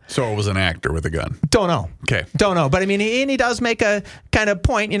so on. So it was an actor with a gun. Don't know. Okay. Don't know. But I mean, he does make a kind of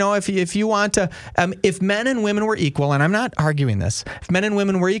point, if you want to, if men and women were equal, and I'm not arguing this, if men and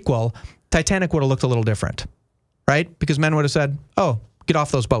women were equal, Titanic would have looked a little different, right? Because men would have said, "Oh, get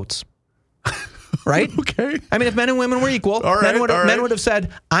off those boats." Right? Okay. I mean, if men and women were equal, All right, men would have said,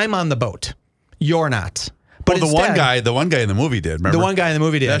 "I'm on the boat. You're not." But the one guy in the movie did. Remember? The one guy in the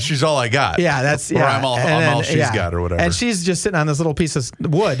movie did. That's she's all I got. Yeah, that's Or yeah. I'm all she's got, or whatever. And she's just sitting on this little piece of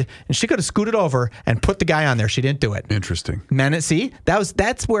wood, and she could have scooted over and put the guy on there. She didn't do it. Interesting.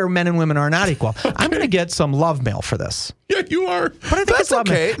 That's where men and women are not equal. I'm going to get some love mail for this. Yeah, you are. But I think that's it's love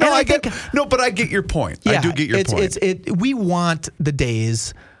okay. mail. But I get your point. Yeah, I do get your point. We want the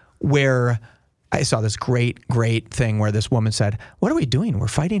days where I saw this great thing where this woman said, "What are we doing? We're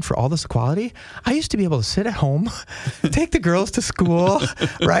fighting for all this equality? I used to be able to sit at home, take the girls to school,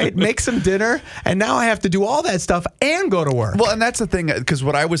 right? Make some dinner, and now I have to do all that stuff and go to work." Well, and that's the thing, because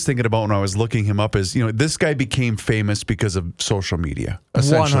what I was thinking about when I was looking him up is, this guy became famous because of social media,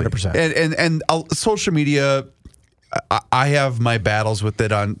 essentially. 100%. And social media, I have my battles with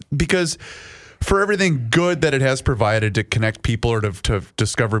it because for everything good that it has provided to connect people or to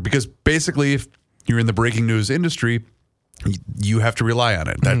discover, because basically if you're in the breaking news industry, you have to rely on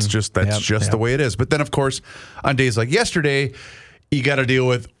it. That's just the way it is. But then, of course, on days like yesterday, you got to deal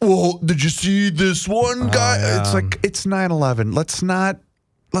with, "Well, did you see this one guy?" It's like, it's 9/11. Let's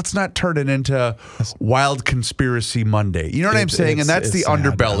not turn it into Wild Conspiracy Monday. You know what I'm saying? And that's the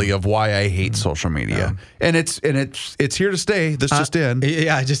underbelly of why I hate social media. And it's here to stay. This just in.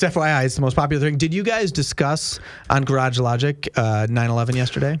 Yeah, just FYI, it's the most popular thing. Did you guys discuss on Garage Logic 9/11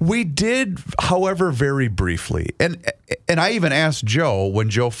 yesterday? We did, however, very briefly. And I even asked Joe when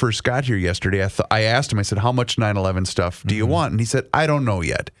Joe first got here yesterday. I asked him, I said, "How much 9/11 stuff do you want?" And he said, "I don't know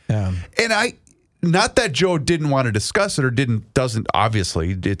yet." Yeah. And not that Joe didn't want to discuss it or doesn't,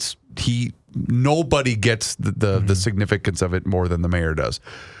 obviously. Nobody gets the significance of it more than the mayor does.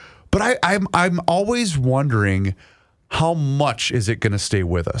 But I'm always wondering how much is it going to stay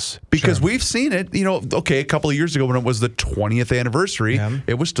with us? Because we've seen it, a couple of years ago when it was the 20th anniversary,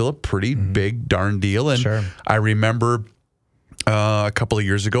 it was still a pretty big darn deal. And I remember a couple of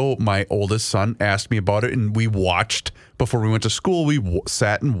years ago, my oldest son asked me about it, and we watched, before we went to school, we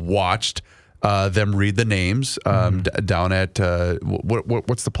sat and watched them read the names down at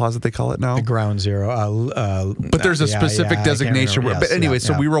what's the plaza they call it now? The Ground Zero. But there's a specific designation. But anyway,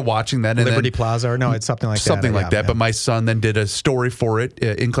 so we were watching that. And Liberty Plaza, or no, it's something like that. Something like that. But my son then did a story for it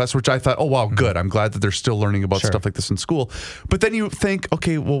in class, which I thought, oh, wow, good. I'm glad that they're still learning about stuff like this in school. But then you think,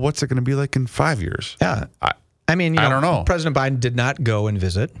 okay, well, what's it going to be like in 5 years? Yeah. I mean, I don't know. President Biden did not go and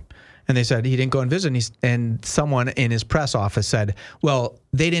visit. And they said he didn't go and visit. And someone in his press office said, well,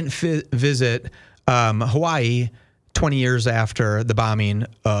 they didn't visit Hawaii 20 years after the bombing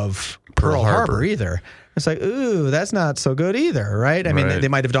of Pearl Harbor either. It's like, ooh, that's not so good either, right? I mean, they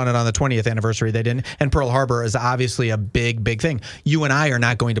might have done it on the 20th anniversary. They didn't. And Pearl Harbor is obviously a big, big thing. You and I are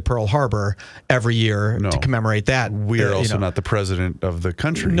not going to Pearl Harbor every year to commemorate that. We are also not the president of the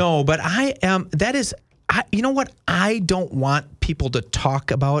country. No, but I am. That is... you know what? I don't want people to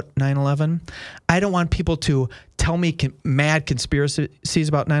talk about 9/11. I don't want people to tell me mad conspiracies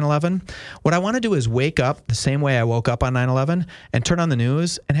about 9/11. What I want to do is wake up the same way I woke up on 9/11 and turn on the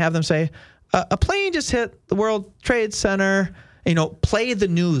news and have them say, a plane just hit the World Trade Center. Play the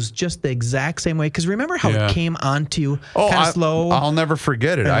news just the exact same way. Because remember how it came onto you kind of slow? I'll never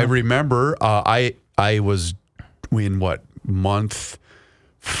forget it. I remember I was in month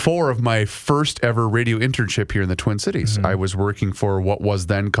 4 of my first ever radio internship here in the Twin Cities. I was working for what was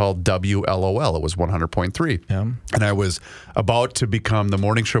then called WLOL. It was 100.3. Yeah. And I was about to become the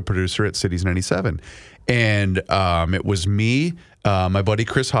morning show producer at Cities 97. And it was me, my buddy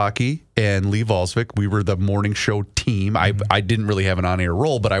Chris Hockey, and Lee Valsvik. We were the morning show team. I didn't really have an on-air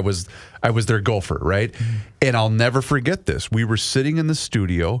role, but I was their gopher, right? And I'll never forget this. We were sitting in the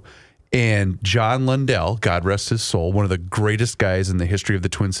studio, and John Lundell, God rest his soul, one of the greatest guys in the history of the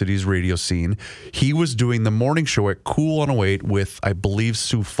Twin Cities radio scene, he was doing the morning show at Cool 108 with, I believe,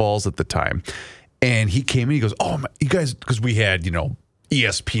 Sioux Falls at the time. And he came in, he goes, oh, you guys, because we had,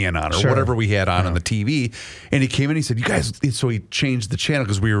 ESPN on or whatever we had on the TV. And he came in, he said, you guys, so he changed the channel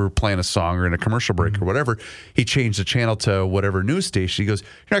because we were playing a song or in a commercial break or whatever. He changed the channel to whatever news station. He goes,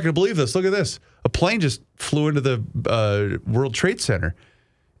 you're not going to believe this. Look at this. A plane just flew into the World Trade Center.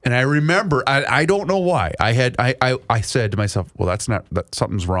 And I remember, I don't know why. I said to myself, well, that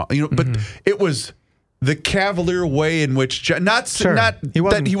something's wrong. But it was the cavalier way in which that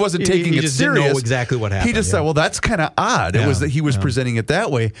he wasn't taking it just serious. Didn't know exactly what happened. He just said, well, that's kind of odd. It was that he was presenting it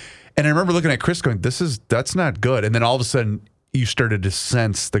that way. And I remember looking at Chris going, that's not good. And then all of a sudden you started to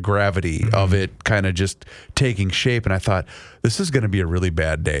sense the gravity of it kind of just taking shape. And I thought, this is going to be a really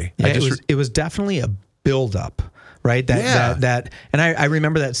bad day. Yeah, it was definitely a buildup. Right. And I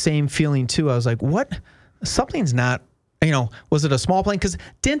remember that same feeling too. I was like, what? Something's not, was it a small plane? Because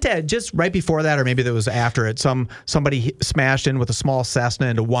didn't just right before that, or maybe that was after it, somebody smashed in with a small Cessna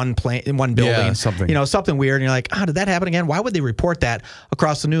into one plane in one building. Yeah, something weird. And you're like, did that happen again? Why would they report that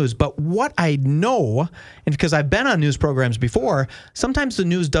across the news? But what I know, and because I've been on news programs before, sometimes the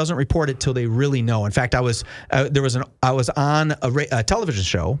news doesn't report it till they really know. In fact, I was on a television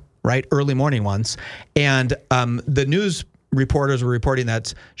show, right, early morning once, and the news reporters were reporting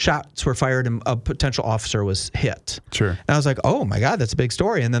that shots were fired and a potential officer was hit. Sure. And I was like, oh my God, that's a big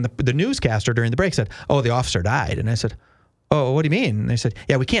story. And then the newscaster during the break said, oh, the officer died. And I said, oh, what do you mean? And they said,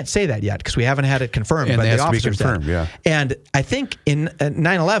 yeah, we can't say that yet because we haven't had it confirmed. And but it has the to be officer's confirmed, dead. yeah. And I think in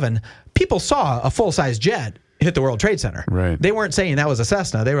 9/11, people saw a full-size jet hit the World Trade Center. Right. They weren't saying that was a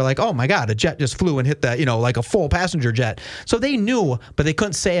Cessna. They were like, oh my God, a jet just flew and hit that, like a full passenger jet. So they knew, but they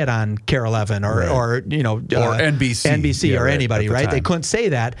couldn't say it on KARE 11 or NBC or anybody, right? They couldn't say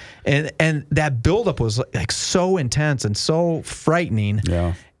that. And that buildup was like so intense and so frightening.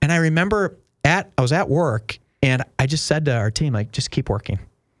 Yeah. And I remember I was at work and I just said to our team, like, just keep working.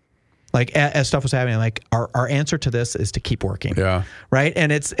 Like as stuff was happening, like our answer to this is to keep working. Yeah. Right.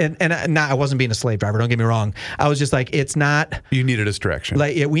 And I wasn't being a slave driver. Don't get me wrong. I was just like, it's not. You need a distraction.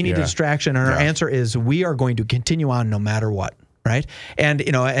 Like we need a distraction. And our answer is we are going to continue on no matter what. Right. And,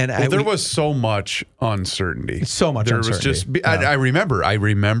 there was so much uncertainty. So much uncertainty. Was just, I remember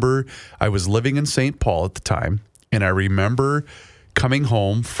I was living in St. Paul at the time. And I remember coming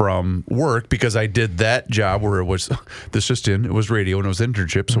home from work because I did that job where it was radio and it was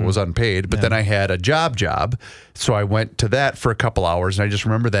internship, so it was unpaid. But then I had a job. So I went to that for a couple hours. And I just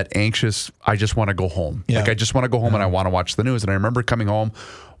remember that anxious, I just want to go home. Yeah. Like I just want to go home and I want to watch the news. And I remember coming home,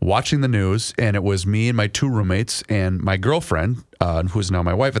 watching the news, and it was me and my 2 roommates and my girlfriend, who is now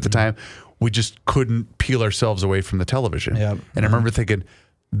my wife at the time. we just couldn't peel ourselves away from the television. Yep. And I remember thinking,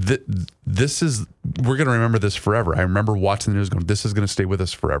 we're going to remember this forever. I remember watching the news going, this is going to stay with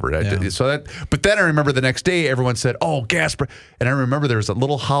us forever. But then I remember the next day, everyone said, oh, gas. And I remember there was a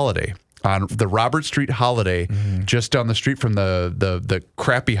little holiday on the Robert Street holiday, just down the street from the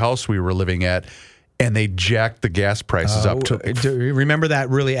crappy house we were living at. And they jacked the gas prices up to. Do you remember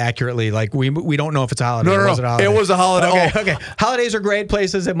that really accurately? Like we don't know if it's a holiday. No. Was it a holiday? It was a holiday. Okay. Holidays are great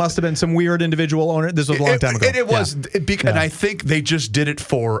places. It must have been some weird individual owner. This was a long time ago. It was, and I think they just did it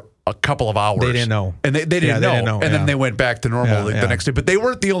for a couple of hours. They didn't know, and they didn't know, and then they went back to normal the next day. But they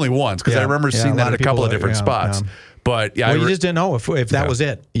weren't the only ones, because I remember seeing that at a couple of different spots. But you just didn't know if that was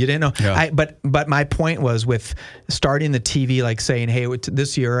it. You didn't know. Yeah. But my point was with starting the TV, like saying, hey,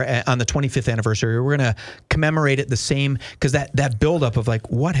 this year on the 25th anniversary, we're going to commemorate it the same, because that buildup of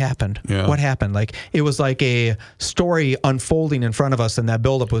like, what happened? Yeah. What happened? Like, it was like a story unfolding in front of us, and that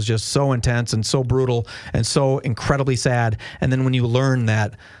buildup was just so intense and so brutal and so incredibly sad. And then when you learn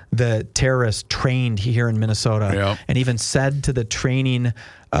that the terrorists trained here in Minnesota, and even said to the training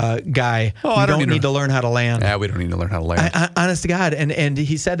guy, you don't need to learn how to land. Yeah, we don't need to learn how to land. Honest to God. And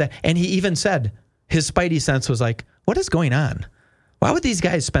he said that. And he even said, his spidey sense was like, what is going on? Why would these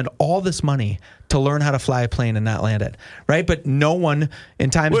guys spend all this money to learn how to fly a plane and not land it? Right? But no one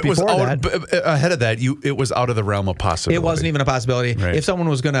in times before that. Ahead of that, it was out of the realm of possibility. It wasn't even a possibility. Right. If someone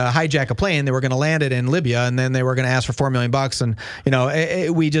was going to hijack a plane, they were going to land it in Libya, and then they were going to ask for $4 million.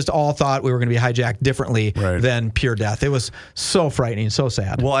 And, we just all thought we were going to be hijacked differently than pure death. It was so frightening, so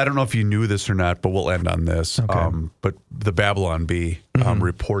sad. Well, I don't know if you knew this or not, but we'll end on this. Okay. But the Babylon Bee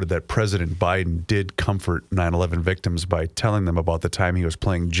reported that President Biden did comfort 9/11 victims by telling them about the time he was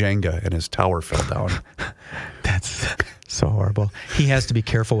playing Jenga and his tower fell down. That's so horrible. He has to be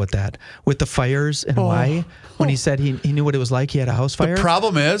careful with that. With the fires in Hawaii, when he said he knew what it was like, he had a house fire. The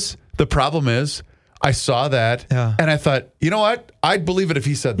problem is, I saw that and I thought, you know what? I'd believe it if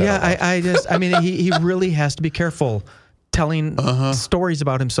he said that. Yeah, he really has to be careful telling stories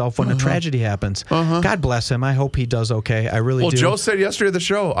about himself when a tragedy happens. God bless him. I hope he does okay. I really do. Well, Joe said yesterday at the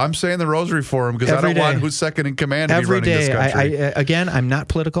show, I'm saying the rosary for him, because I don't want who's second in command to be running this country. Again, I'm not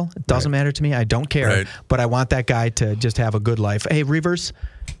political. It doesn't matter to me. I don't care. Right. But I want that guy to just have a good life. Hey, Reavers,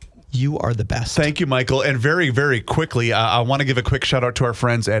 you are the best. Thank you, Michael. And very, very quickly, I want to give a quick shout out to our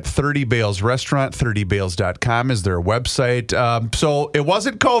friends at 30 Bales Restaurant. 30bales.com is their website. So it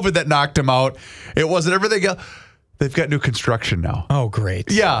wasn't COVID that knocked him out. It wasn't everything else. They've got new construction now. Oh,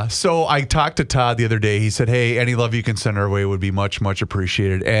 great. Yeah. So I talked to Todd the other day. He said, hey, any love you can send our way would be much, much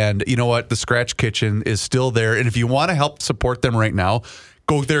appreciated. And you know what? The Scratch Kitchen is still there. And if you want to help support them right now,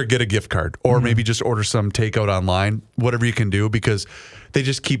 go there, get a gift card, or maybe just order some takeout online, whatever you can do, because they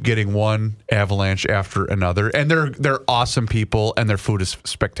just keep getting one avalanche after another, and they're awesome people, and their food is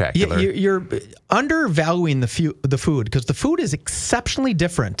spectacular. You're undervaluing the food, because the food is exceptionally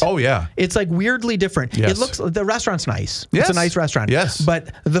different. Oh yeah, it's like weirdly different. Yes. The restaurant's nice. Yes. It's a nice restaurant. Yes,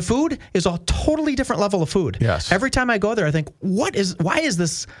 but the food is a totally different level of food. Yes. Every time I go there, I think, why is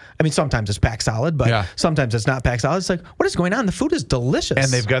this? I mean, sometimes it's packed solid, but sometimes it's not packed solid. It's like, what is going on? The food is delicious, and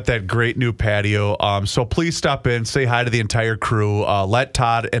they've got that great new patio. So please stop in, say hi to the entire crew. Let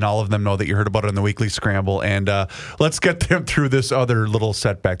Todd and all of them know that you heard about it in the Weekly Scramble, and let's get them through this other little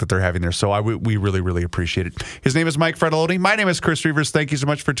setback that they're having there. So we really, really appreciate it. His name is Mike Fratelloni. My name is Chris Reavers. Thank you so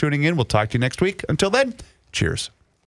much for tuning in. We'll talk to you next week. Until then, cheers.